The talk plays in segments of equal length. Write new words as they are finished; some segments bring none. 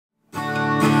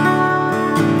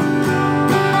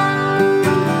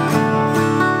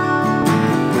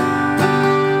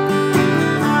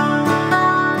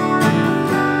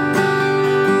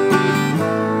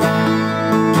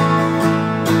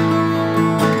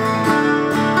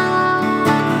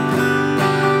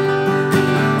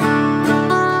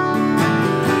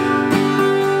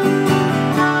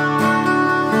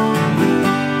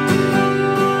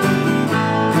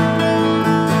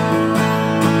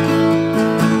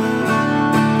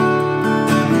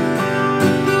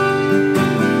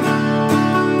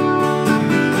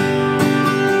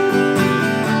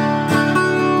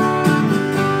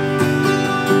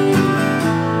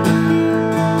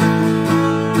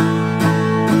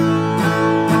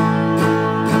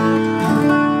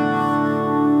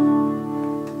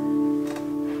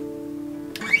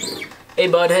Hey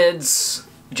Budheads,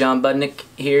 John Budnik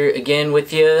here again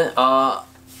with you.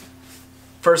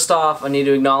 First off, I need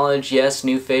to acknowledge, yes,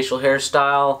 new facial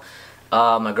hairstyle.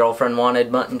 My girlfriend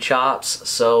wanted mutton chops,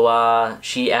 so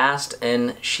she asked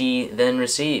and she then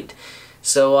received.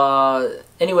 So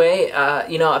anyway,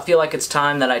 you know, I feel like it's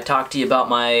time that I talk to you about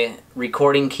my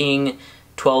Recording King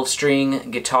 12-string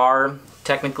guitar.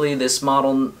 Technically, this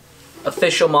model,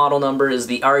 official model number is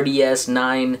the RDS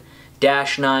 9-9-12-TS.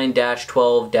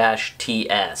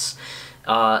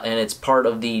 And it's part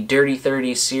of the Dirty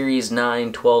 30's Series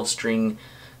 9 12-string,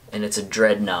 and it's a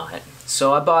Dreadnought.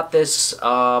 So I bought this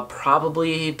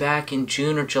probably back in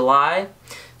June or July.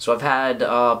 So I've had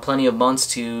plenty of months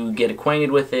to get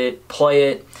acquainted with it, play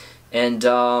it, and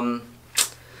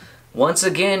once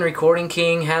again, Recording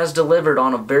King has delivered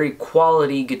on a very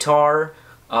quality guitar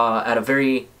at a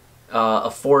very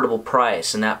affordable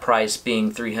price, and that price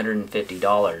being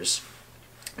 $350.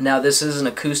 Now this is an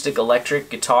acoustic electric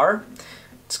guitar.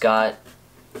 It's got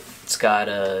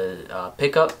a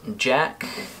pickup and jack,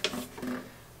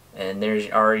 and there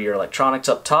are your electronics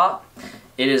up top.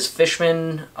 It is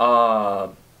Fishman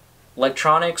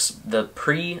Electronics, the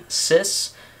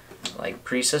pre-sys, like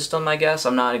pre-system, I guess.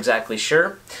 I'm not exactly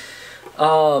sure.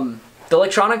 The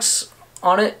electronics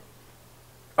on it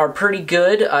are pretty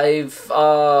good. I've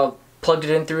plugged it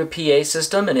in through a PA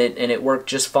system, and it worked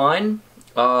just fine.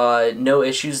 No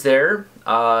issues there.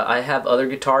 I have other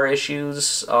guitar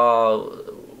issues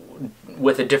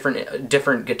with a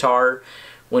different guitar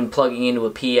when plugging into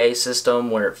a PA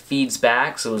system where it feeds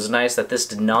back, so it was nice that this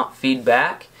did not feed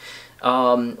back.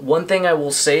 One thing I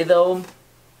will say though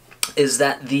is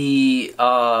that the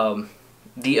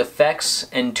effects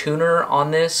and tuner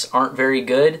on this aren't very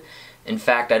good. In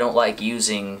fact, I don't like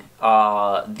using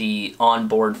the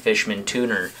onboard Fishman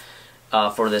tuner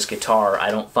for this guitar.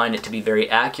 I don't find it to be very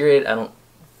accurate. I don't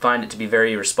find it to be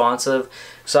very responsive.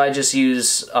 So I just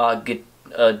use a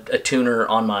tuner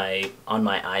on my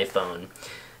iPhone.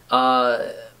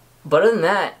 But other than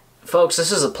that, folks,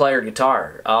 this is a player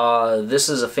guitar. This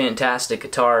is a fantastic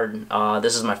guitar.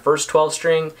 This is my first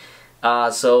 12-string,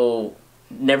 so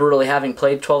never really having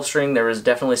played 12-string, there was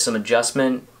definitely some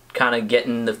adjustment, kind of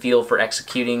getting the feel for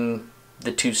executing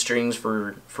the two strings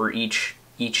for each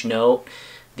note,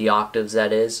 the octaves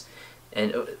that is.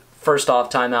 And first off,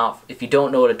 time out, if you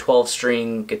don't know what a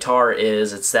 12-string guitar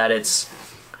is, it's a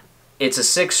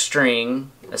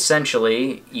 6-string,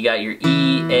 essentially. You got your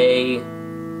E, A,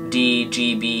 D,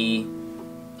 G, B,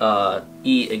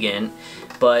 E again,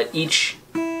 but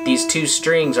these two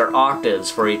strings are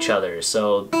octaves for each other.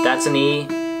 So that's an E,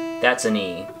 that's an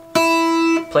E.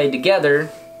 Played together,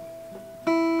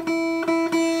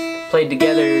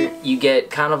 you get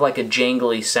kind of like a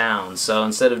jangly sound. So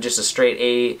instead of just a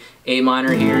straight A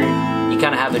minor here, you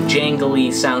kind of have a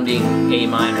jangly sounding A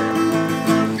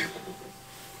minor.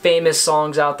 Famous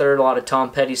songs out there, a lot of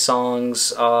Tom Petty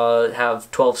songs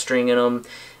have 12-string in them,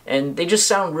 and they just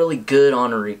sound really good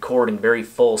on a recording, very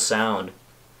full sound.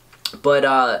 But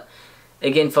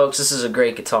again, folks, this is a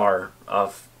great guitar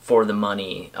for the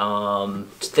money.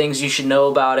 Things you should know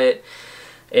about it: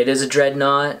 it is a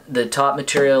Dreadnought. The top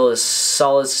material is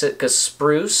solid Sitka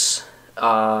spruce.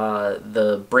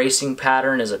 The bracing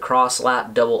pattern is a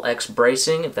cross-lap double X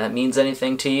bracing, if that means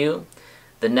anything to you.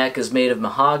 The neck is made of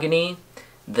mahogany.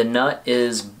 The nut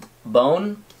is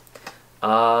bone.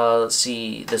 Let's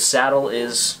see, the saddle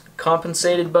is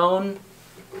compensated bone.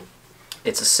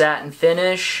 It's a satin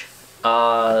finish,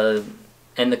 and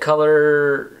the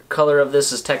color of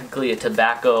this is technically a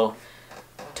tobacco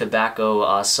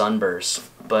sunburst.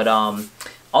 But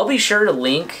I'll be sure to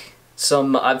link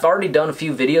some. I've already done a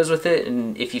few videos with it,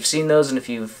 and if you've seen those and if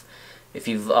you've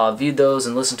viewed those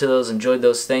and listened to those, enjoyed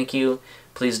those, thank you.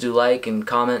 Please do like and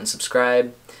comment and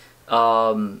subscribe.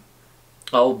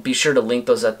 I'll be sure to link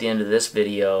those at the end of this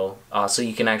video, so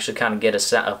you can actually kind of get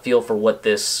a feel for what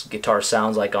this guitar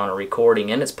sounds like on a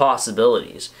recording and its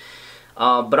possibilities.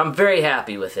 But I'm very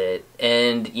happy with it,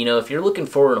 and you know, if you're looking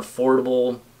for an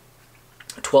affordable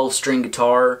 12-string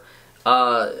guitar,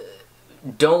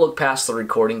 don't look past the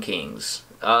Recording Kings.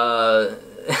 I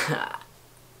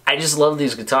just love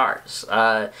these guitars.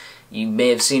 You may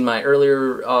have seen my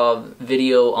earlier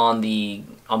video on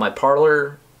my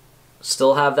Parlor.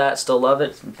 Still have that, still love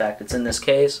it. In fact, it's in this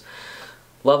case.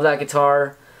 Love that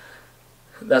guitar.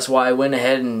 That's why I went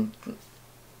ahead and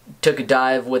took a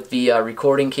dive with the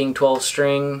Recording King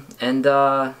 12-string, and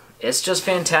it's just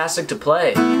fantastic to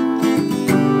play.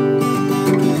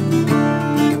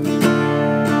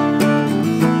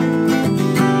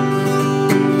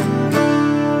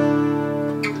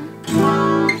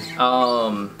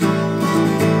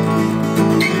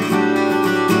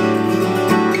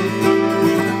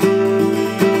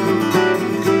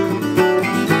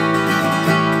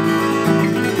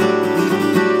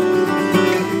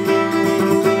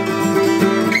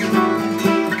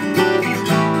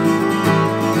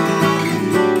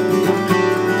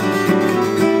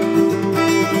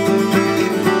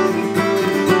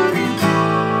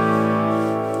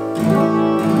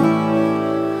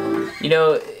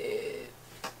 know,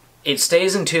 it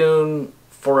stays in tune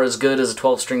for as good as a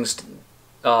 12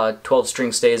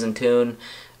 string stays in tune.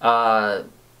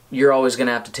 You're always going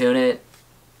to have to tune it.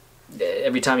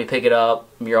 Every time you pick it up,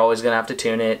 you're always going to have to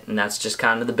tune it, and that's just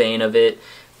kind of the bane of it.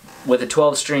 With a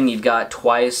 12 string, you've got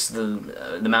twice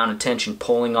the amount of tension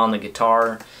pulling on the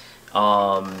guitar,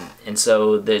 and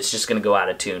so it's just going to go out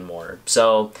of tune more.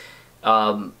 So,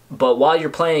 but while you're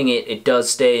playing it, it does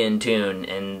stay in tune,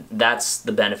 and that's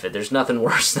the benefit. There's nothing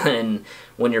worse than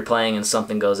when you're playing and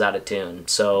something goes out of tune.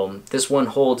 So this one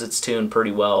holds its tune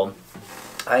pretty well.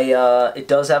 It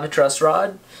does have a truss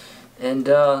rod, and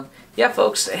yeah,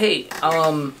 folks. Hey,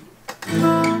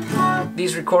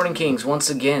 these Recording Kings once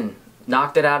again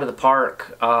knocked it out of the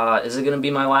park. Is it going to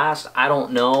be my last? I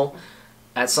don't know.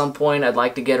 At some point, I'd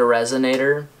like to get a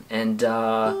resonator, and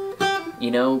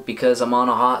you know, because I'm on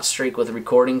a hot streak with a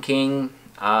Recording King,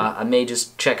 I may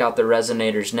just check out the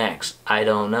resonators next. I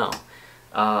don't know.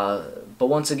 But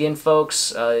once again,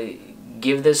 folks,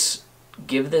 give this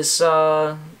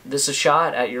a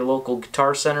shot at your local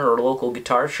guitar center or local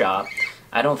guitar shop.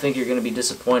 I don't think you're going to be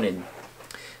disappointed.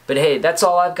 But hey, that's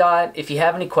all I've got. If you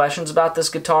have any questions about this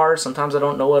guitar, sometimes I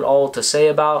don't know what all to say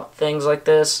about things like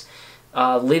this,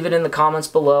 leave it in the comments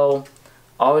below.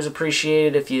 Always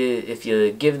appreciate it if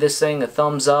you give this thing a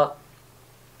thumbs up,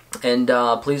 and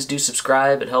please do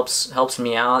subscribe. It helps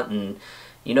me out, and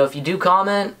you know, if you do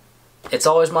comment, it's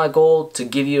always my goal to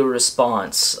give you a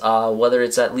response, whether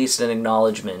it's at least an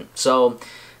acknowledgement. So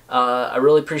I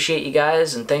really appreciate you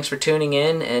guys, and thanks for tuning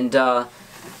in, and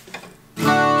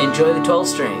enjoy the 12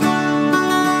 string.